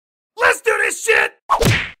this shit?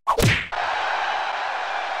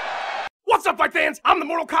 What's up, fight fans? I'm the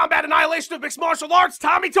Mortal Kombat Annihilation of Mixed Martial Arts,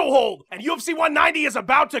 Tommy Toehold, and UFC 190 is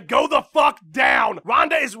about to go the fuck down.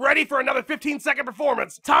 Ronda is ready for another 15-second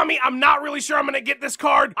performance. Tommy, I'm not really sure I'm gonna get this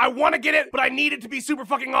card. I want to get it, but I need it to be super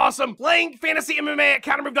fucking awesome. Playing fantasy MMA at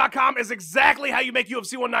Kountermove.com is exactly how you make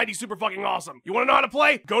UFC 190 super fucking awesome. You want to know how to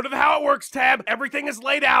play? Go to the How It Works tab. Everything is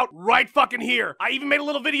laid out right fucking here. I even made a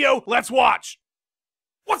little video. Let's watch.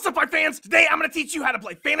 What's up, fight fans? Today I'm going to teach you how to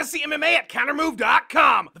play fantasy MMA at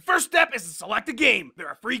Kountermove.com. The first step is to select a game. There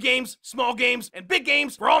are free games, small games, and big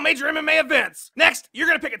games for all major MMA events. Next, you're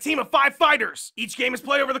going to pick a team of 5 fighters. Each game is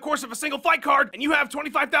played over the course of a single fight card, and you have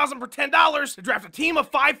 $25,000 for $10 to draft a team of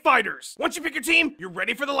 5 fighters. Once you pick your team, you're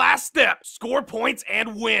ready for the last step. Score points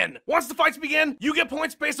and win. Once the fights begin, you get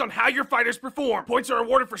points based on how your fighters perform. Points are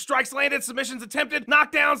awarded for strikes landed, submissions attempted,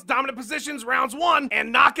 knockdowns, dominant positions, rounds won,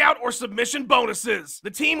 and knockout or submission bonuses.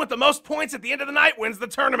 The team with the most points at the end of the night wins the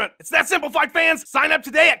tournament. It's that simple, fight fans. Sign up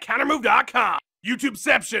today at Kountermove.com.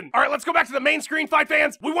 YouTubeception. All right, let's go back to the main screen, fight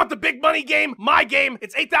fans. We want the big money game, my game.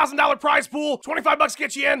 It's $8,000 prize pool, 25 bucks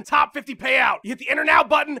get you in, top 50 payout. You hit the enter now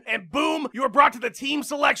button, and boom, you are brought to the team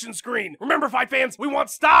selection screen. Remember, fight fans, we want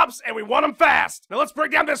stops, and we want them fast. Now let's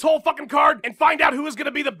break down this whole fucking card and find out who is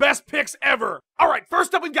gonna be the best picks ever. All right,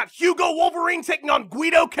 first up, we've got Hugo Wolverine taking on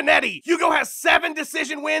Guido Canetti. Hugo has 7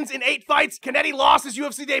 decision wins in 8 fights. Canetti lost his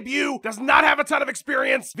UFC debut, does not have a ton of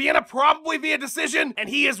experience. Vienna probably via decision, and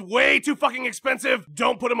he is way too fucking expensive.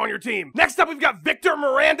 Don't put him on your team. Next up, we've got Victor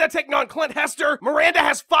Miranda taking on Clint Hester. Miranda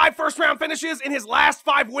has 5 first-round finishes in his last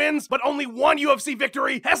 5 wins, but only 1 UFC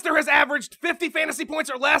victory. Hester has averaged 50 fantasy points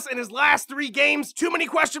or less in his last 3 games. Too many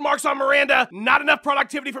question marks on Miranda. Not enough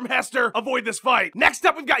productivity from Hester. Avoid this fight. Next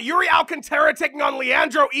up, we've got Yuri Alcantara taking on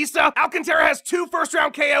Leandro Issa. Alcantara has 2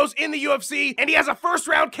 first-round KOs in the UFC, and he has a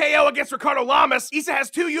first-round KO against Ricardo Lamas. Issa has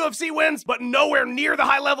 2 UFC wins, but nowhere near the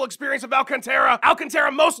high-level experience of Alcantara.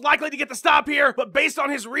 Alcantara most likely to get the stop here, but based on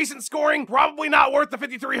his recent scoring, probably not worth the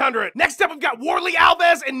 5,300. Next up, we've got Warley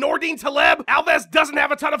Alves and Nordine Taleb. Alves doesn't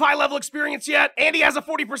have a ton of high-level experience yet, and he has a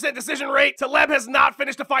 40% decision rate. Taleb has not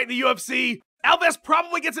finished a fight in the UFC. Alves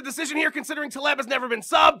probably gets a decision here considering Taleb has never been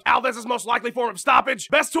subbed. Alves is most likely form of stoppage.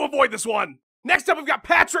 Best to avoid this one. Next up, we've got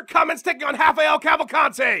Patrick Cummins taking on Rafael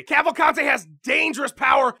Cavalcante. Cavalcante has dangerous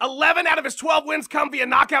power. 11 out of his 12 wins come via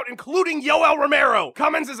knockout, including Yoel Romero.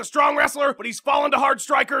 Cummins is a strong wrestler, but he's fallen to hard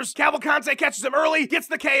strikers. Cavalcante catches him early, gets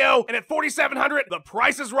the KO, and at 4,700, the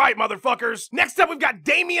price is right, motherfuckers. Next up, we've got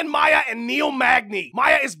Damian Maia and Neil Magny.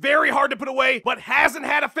 Maia is very hard to put away, but hasn't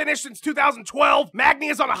had a finish since 2012. Magny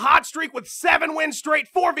is on a hot streak with 7 wins straight,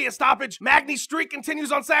 4 via stoppage. Magny's streak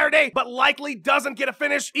continues on Saturday, but likely doesn't get a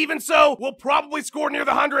finish. Even so, will probably score near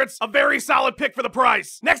the hundreds. A very solid pick for the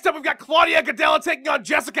price. Next up, we've got Claudia Gadelha taking on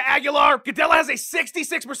Jessica Aguilar. Gadelha has a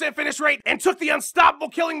 66% finish rate and took the unstoppable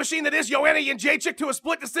killing machine that is Joanna Jędrzejczyk to a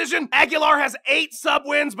split decision. Aguilar has 8 sub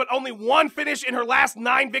wins, but only 1 finish in her last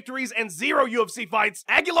 9 victories and 0 UFC fights.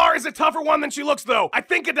 Aguilar is a tougher one than she looks, though. I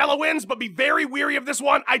think Gadelha wins, but be very weary of this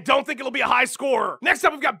one. I don't think it'll be a high scorer. Next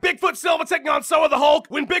up, we've got Bigfoot Silva taking on Soa the Hulk.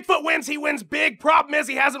 When Bigfoot wins, he wins big. Problem is,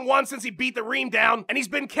 he hasn't won since he beat the Ream down, and he's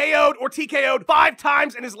been KO'd or TKO'd 5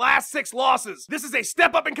 times in his last 6 losses. This is a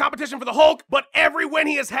step up in competition for the Hulk, but every win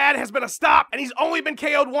he has had has been a stop, and he's only been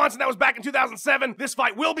KO'd once, and that was back in 2007. This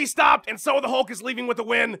fight will be stopped, and so the Hulk is leaving with a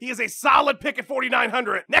win. He is a solid pick at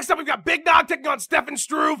 4,900. Next up, we've got Big Nog taking on Stefan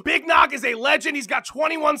Struve. Big Nog is a legend. He's got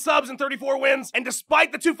 21 subs and 34 wins, and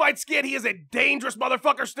despite the 2-fight skid, he is a dangerous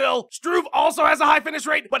motherfucker still. Struve also has a high finish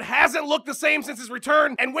rate, but hasn't looked the same since his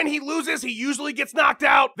return, and when he loses, he usually gets knocked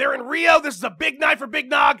out. They're in Rio. This is a big night for Big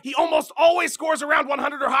Nog. He almost always scores around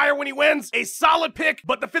 100 or higher when he wins. A solid pick,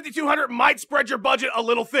 but the 5,200 might spread your budget a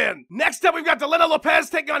little thin. Next up, we've got Delena Lopez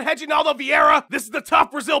taking on Reginaldo Vieira. This is the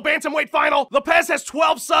tough Brazil bantamweight final. Lopez has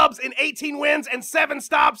 12 subs in 18 wins and 7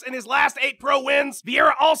 stops in his last 8 pro wins.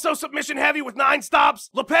 Vieira also submission heavy with 9 stops.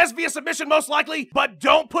 Lopez via submission most likely, but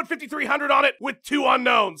don't put 5,300 on it with 2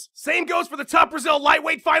 unknowns. Same goes for the tough Brazil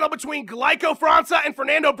lightweight final between Glaico França and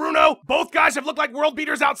Fernando Bruno. Both guys have looked like world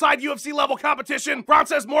beaters outside UFC level competition.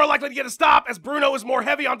 França is more likely to get a stop as Bruno is more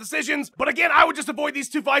heavy on decisions, but again, I would just avoid these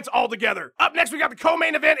 2 fights altogether. Up next, we got the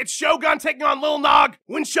co-main event. It's Shogun taking on Lil Nog.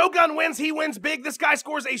 When Shogun wins, he wins big. This guy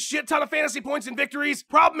scores a shit ton of fantasy points and victories.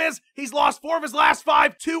 Problem is, he's lost 4 of his last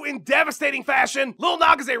 5, 2 in devastating fashion. Lil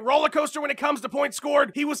Nog is a roller coaster when it comes to points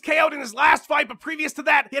scored. He was KO'd in his last fight, but previous to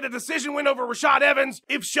that, he had a decision win over Rashad Evans.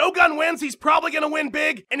 If Shogun wins, he's probably gonna win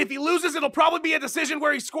big, and if he loses, it'll probably be a decision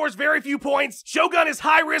where he scores very few points. Shogun is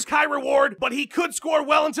high risk, high reward, but he could score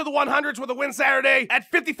well into the 100s with a win Saturday. At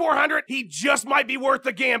 5,400, he just might be worth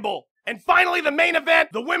the gamble. And finally, the main event,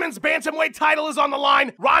 the women's bantamweight title is on the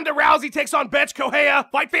line. Ronda Rousey takes on Betch Correia.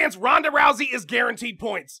 Fight fans, Ronda Rousey is guaranteed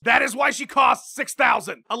points. That is why she costs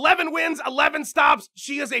 6,000. 11 wins, 11 stops.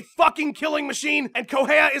 She is a fucking killing machine, and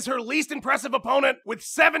Correia is her least impressive opponent with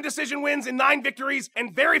 7 decision wins and 9 victories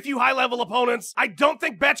and very few high-level opponents. I don't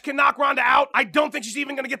think Betch can knock Ronda out. I don't think she's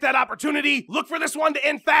even gonna get that opportunity. Look for this one to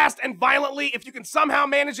end fast and violently. If you can somehow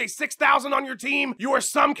manage a 6,000 on your team, you are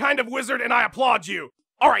some kind of wizard, and I applaud you.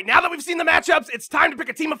 Alright, now that we've seen the matchups, it's time to pick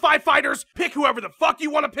a team of 5 fighters. Pick whoever the fuck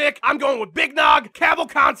you want to pick. I'm going with Big Nog,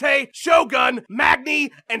 Cavalcante, Shogun,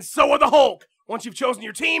 Magni, and So Are the Hulk. Once you've chosen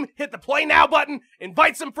your team, hit the play now button,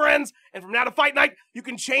 invite some friends, and from now to fight night, you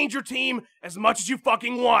can change your team as much as you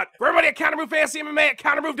fucking want. For everybody at Kountermove Fantasy MMA at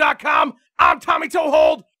Kountermove.com, I'm Tommy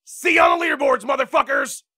Toehold. See you on the leaderboards, motherfuckers!